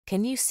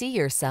Can you see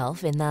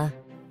yourself in the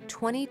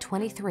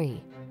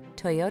 2023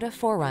 Toyota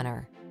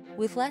 4Runner?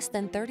 With less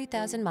than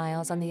 30,000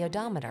 miles on the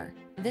odometer,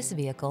 this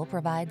vehicle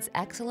provides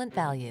excellent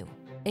value.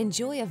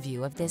 Enjoy a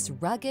view of this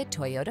rugged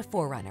Toyota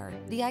 4Runner,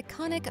 the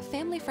iconic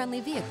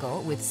family-friendly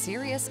vehicle with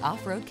serious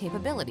off-road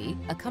capability,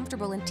 a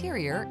comfortable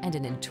interior, and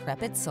an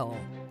intrepid soul.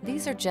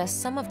 These are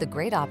just some of the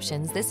great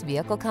options this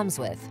vehicle comes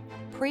with: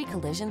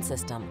 pre-collision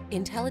system,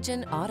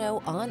 intelligent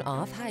auto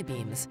on-off high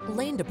beams,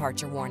 lane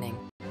departure warning,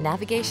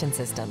 navigation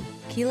system,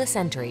 keyless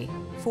entry,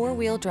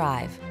 four-wheel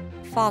drive,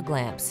 fog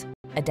lamps,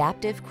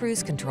 adaptive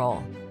cruise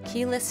control,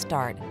 keyless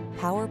start,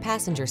 power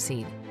passenger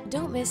seat.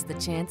 Don't miss the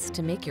chance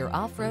to make your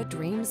off-road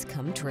dreams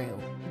come true.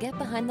 Get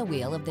behind the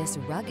wheel of this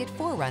rugged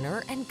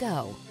 4Runner and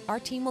go. Our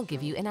team will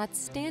give you an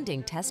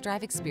outstanding test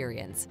drive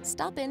experience.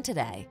 Stop in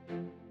today.